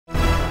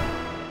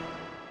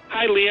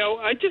Hi, Leo.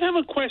 I did have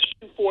a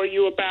question for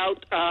you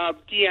about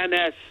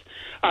DNS.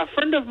 A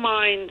friend of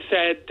mine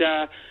said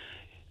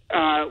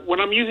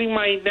when I'm using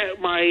my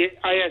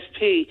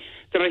ISP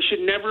that I should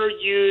never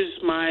use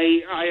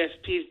my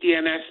ISP's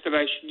DNS, that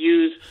I should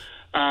use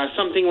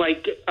something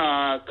like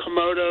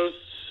Komodos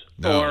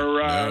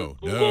or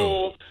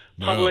Google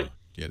Public.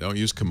 Yeah, don't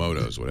use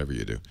Komodos, whatever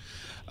you do.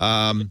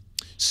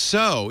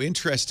 So,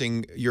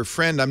 interesting. Your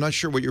friend, I'm not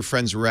sure what your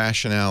friend's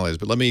rationale is,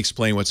 but let me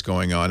explain what's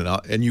going on.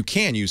 And you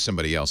can use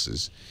somebody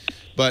else's.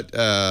 But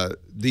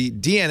the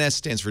DNS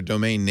stands for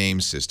Domain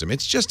Name System.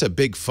 It's just a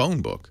big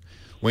phone book.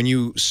 When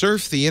you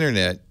surf the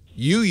internet,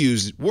 you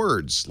use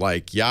words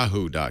like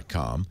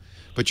yahoo.com,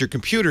 but your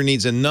computer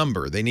needs a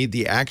number. They need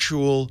the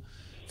actual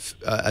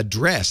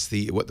address,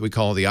 what we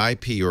call the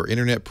IP or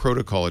Internet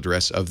Protocol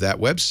address of that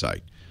website,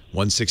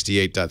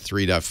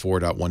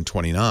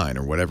 168.3.4.129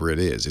 or whatever it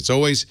is. It's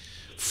always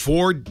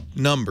 4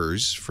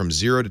 numbers from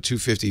 0 to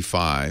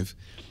 255,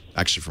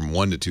 actually from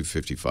 1 to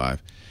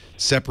 255,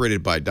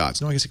 separated by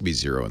dots. No, I guess it could be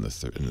 0 in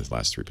the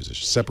last 3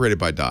 positions, separated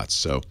by dots.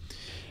 So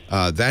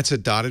that's a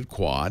dotted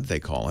quad,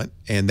 they call it,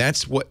 and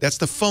that's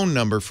the phone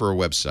number for a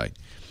website.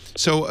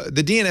 So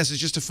the DNS is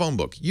just a phone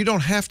book. You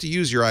don't have to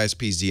use your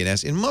ISP's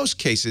DNS. In most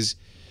cases,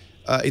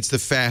 it's the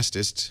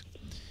fastest.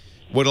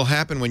 What'll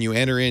happen when you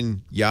enter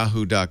in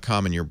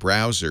yahoo.com in your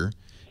browser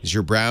is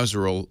your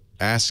browser will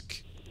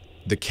ask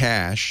the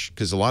cache,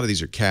 because a lot of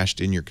these are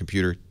cached in your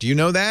computer. Do you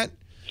know that?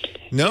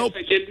 Nope.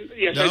 Yes, I did.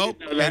 Yes, nope.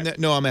 I did know that.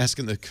 No, I'm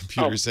asking the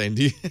computer saying,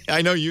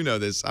 I know you know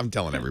this. I'm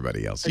telling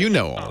everybody else. You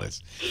know all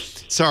this.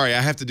 Sorry,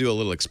 I have to do a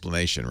little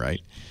explanation, right?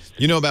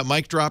 You know about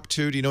mic drop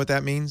too? Do you know what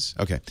that means?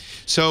 Okay.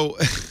 So,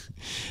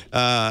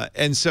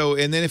 and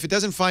then if it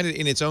doesn't find it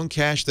in its own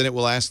cache, then it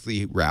will ask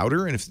the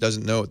router. And if it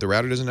doesn't know, the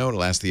router doesn't know,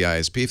 it'll ask the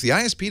ISP. If the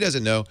ISP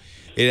doesn't know,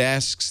 it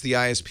asks the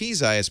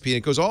ISP's ISP. And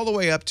it goes all the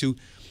way up to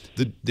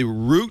the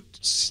root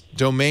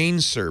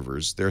domain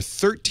servers. There are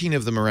 13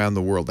 of them around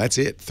the world. That's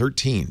it,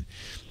 13.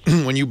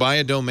 When you buy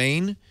a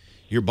domain,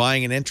 you're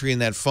buying an entry in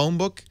that phone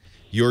book.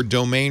 Your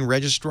domain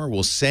registrar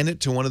will send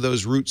it to one of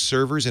those root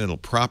servers, and it'll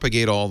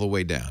propagate all the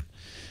way down.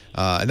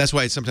 And that's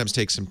why it sometimes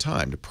takes some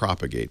time to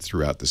propagate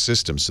throughout the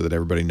system so that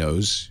everybody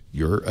knows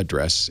your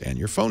address and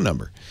your phone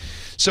number.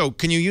 So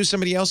can you use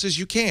somebody else's?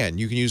 You can.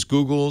 You can use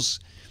Google's.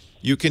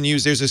 You can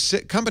use, there's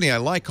a company I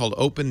like called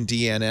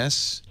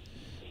OpenDNS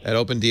at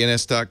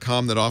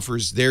opendns.com that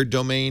offers their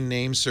domain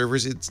name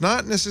servers. It's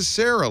not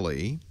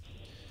necessarily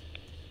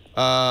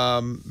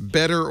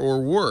better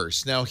or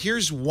worse. Now,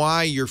 here's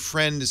why your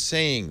friend is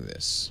saying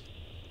this.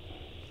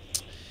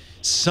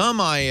 Some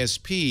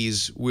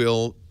ISPs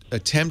will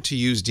attempt to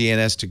use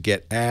DNS to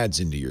get ads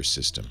into your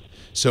system.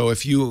 So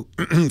if you,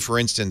 for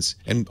instance,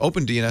 and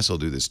OpenDNS will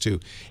do this too,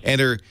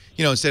 enter,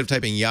 instead of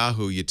typing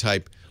Yahoo, you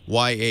type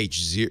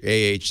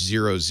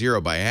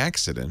YHAH00 by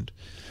accident,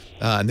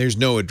 and there's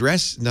no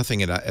address,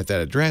 nothing at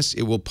that address,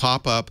 it will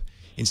pop up,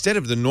 instead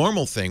of the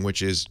normal thing,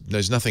 which is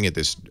there's nothing at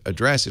this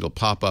address, it'll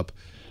pop up,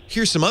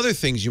 here's some other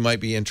things you might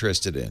be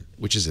interested in,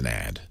 which is an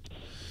ad.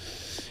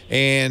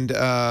 And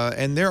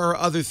there are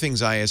other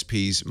things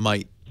ISPs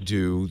might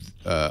do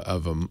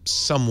of a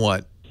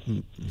somewhat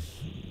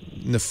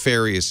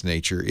nefarious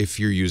nature if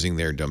you're using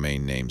their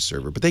domain name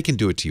server. But they can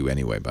do it to you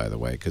anyway, by the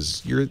way,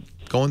 because you're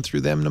going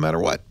through them no matter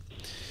what.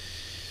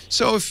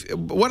 So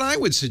what I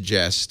would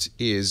suggest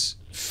is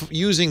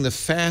using the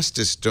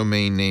fastest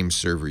domain name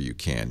server you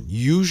can.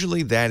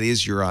 Usually that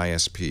is your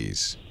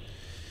ISP's.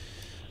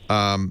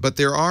 But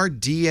there are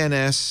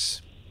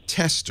DNS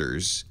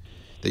testers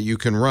that you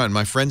can run.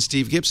 My friend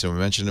Steve Gibson, we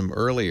mentioned him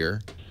earlier,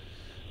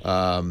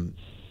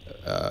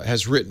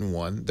 has written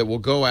one that will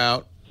go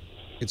out.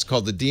 It's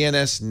called the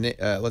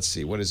DNS, let's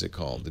see, what is it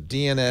called? The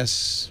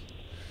DNS,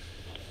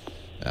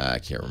 I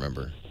can't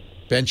remember,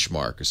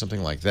 benchmark or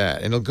something like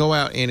that. And it'll go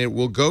out and it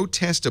will go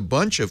test a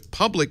bunch of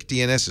public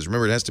DNSs.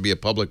 Remember, it has to be a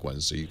public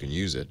one so you can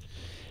use it.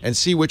 And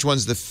see which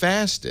one's the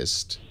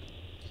fastest.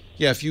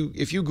 Yeah, if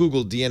you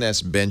Google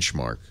DNS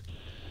benchmark,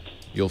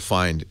 you'll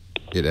find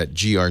it at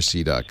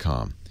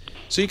grc.com.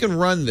 So you can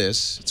run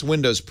this. It's a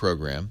Windows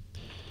program.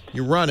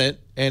 You run it,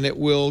 and it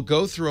will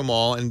go through them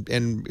all, and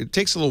it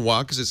takes a little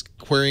while because it's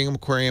querying them,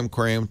 and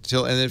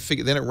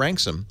then it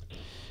ranks them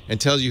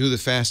and tells you who the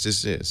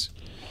fastest is.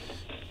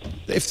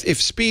 If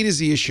speed is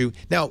the issue,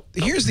 now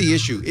here's the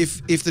issue: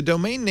 if the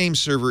domain name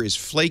server is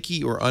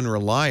flaky or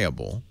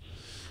unreliable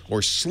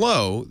or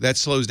slow, that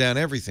slows down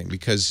everything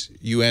because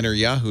you enter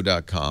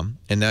yahoo.com,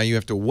 and now you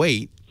have to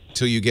wait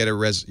till you get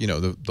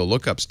the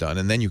lookups done,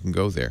 and then you can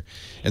go there.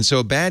 And so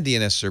a bad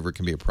DNS server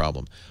can be a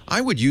problem.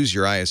 I would use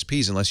your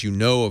ISPs unless you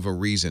know of a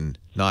reason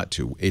not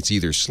to. It's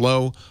either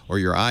slow or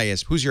your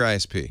ISP. Who's your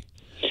ISP?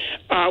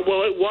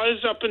 Well, it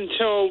was up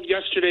until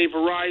yesterday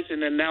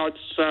Verizon, and now it's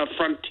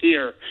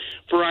Frontier.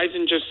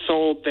 Verizon just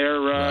sold their...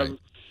 Right.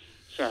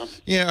 So.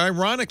 Yeah,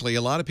 ironically,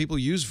 a lot of people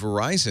use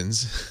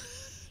Verizon's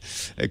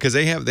because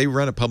they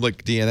run a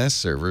public DNS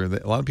server.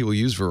 A lot of people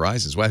use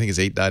Verizon's. Well, I think it's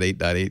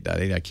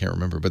 8.8.8.8. I can't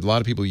remember, but a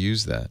lot of people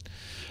use that.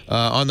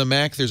 On the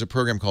Mac, there's a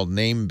program called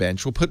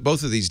NameBench. We'll put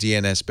both of these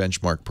DNS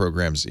benchmark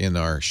programs in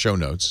our show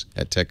notes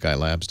at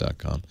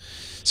techguylabs.com.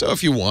 So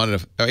if you want,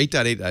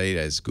 8.8.8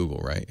 is Google,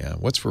 right? Yeah.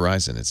 What's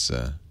Verizon? It's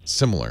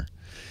similar.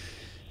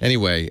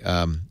 Anyway,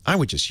 I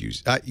would just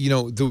use,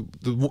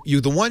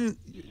 the one.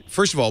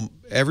 First of all,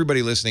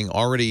 everybody listening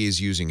already is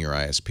using your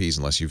ISPs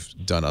unless you've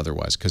done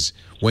otherwise. Because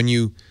when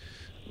you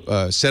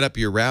set up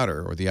your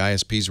router or the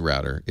ISP's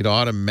router, it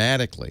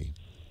automatically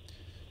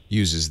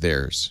uses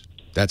theirs.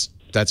 That's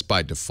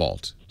by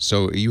default.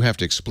 So you have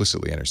to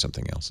explicitly enter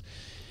something else.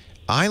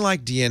 I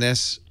like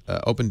DNS,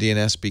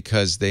 OpenDNS,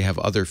 because they have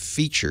other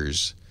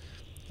features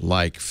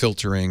like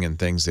filtering and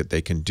things that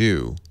they can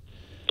do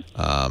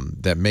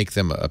that make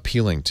them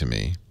appealing to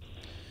me.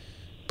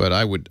 But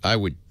I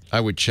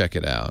would check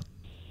it out.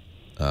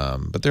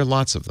 But there are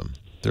lots of them.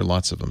 There are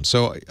lots of them.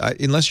 So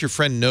unless your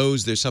friend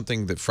knows there's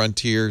something that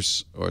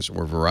Frontiers or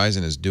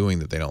Verizon is doing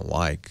that they don't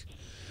like,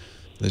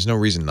 there's no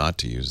reason not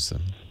to use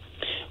them.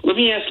 Let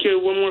me ask you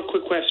one more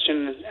quick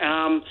question.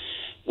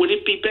 Would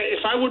it be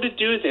if I were to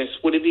do this,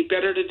 would it be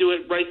better to do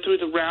it right through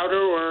the router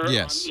or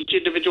yes. on each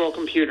individual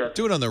computer?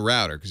 Do it on the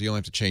router because you only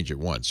have to change it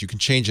once. You can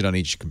change it on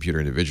each computer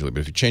individually, but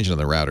if you change it on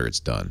the router, it's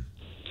done.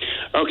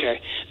 Okay.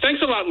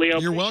 Thanks a lot, Leo.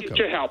 You're welcome.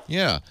 Your help.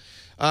 Yeah.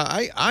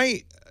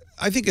 I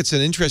think it's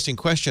an interesting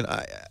question.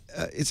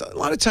 It's a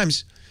lot of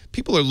times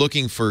people are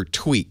looking for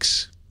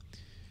tweaks.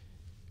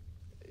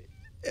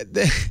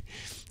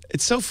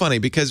 It's so funny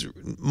because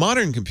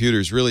modern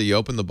computers, really, you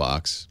open the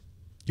box,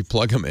 you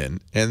plug them in,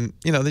 and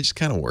they just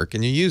kind of work,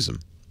 and you use them.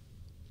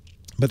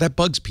 But that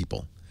bugs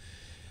people.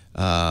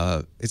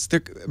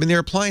 They're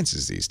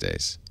appliances these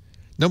days.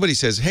 Nobody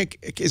says, "Hey,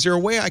 is there a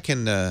way I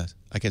can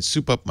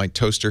soup up my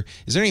toaster?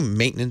 Is there any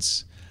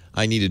maintenance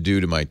I need to do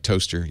to my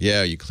toaster?"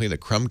 Yeah, you clean the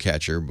crumb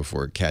catcher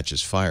before it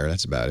catches fire.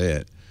 That's about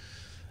it.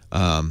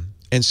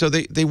 And so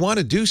they want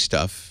to do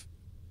stuff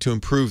to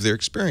improve their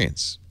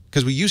experience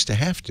because we used to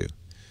have to.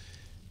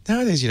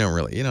 Nowadays, you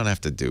don't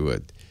have to do a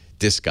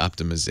disk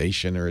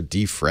optimization or a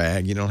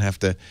defrag. You don't have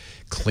to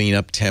clean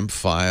up temp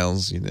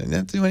files. You don't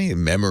have to do any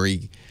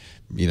memory,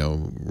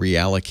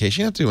 reallocation.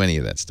 You don't have to do any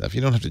of that stuff.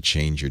 You don't have to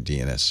change your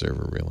DNS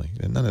server, really.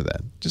 None of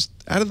that. Just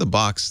out of the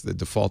box, the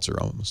defaults are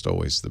almost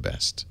always the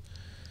best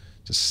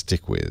to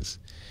stick with.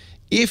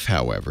 If,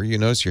 however, you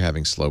notice you're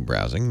having slow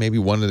browsing, maybe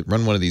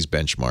run one of these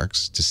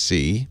benchmarks to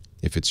see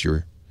if it's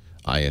your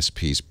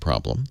ISP's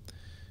problem,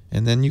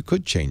 and then you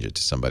could change it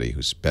to somebody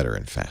who's better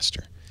and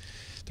faster.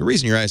 The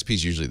reason your ISP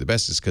is usually the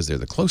best is because they're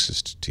the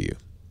closest to you.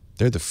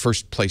 They're the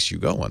first place you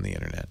go on the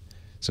internet.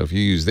 So if you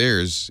use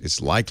theirs,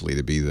 it's likely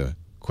to be the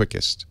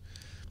quickest,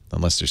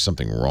 unless there's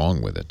something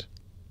wrong with it.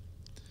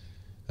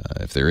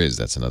 If there is,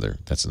 that's another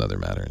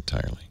matter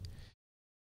entirely.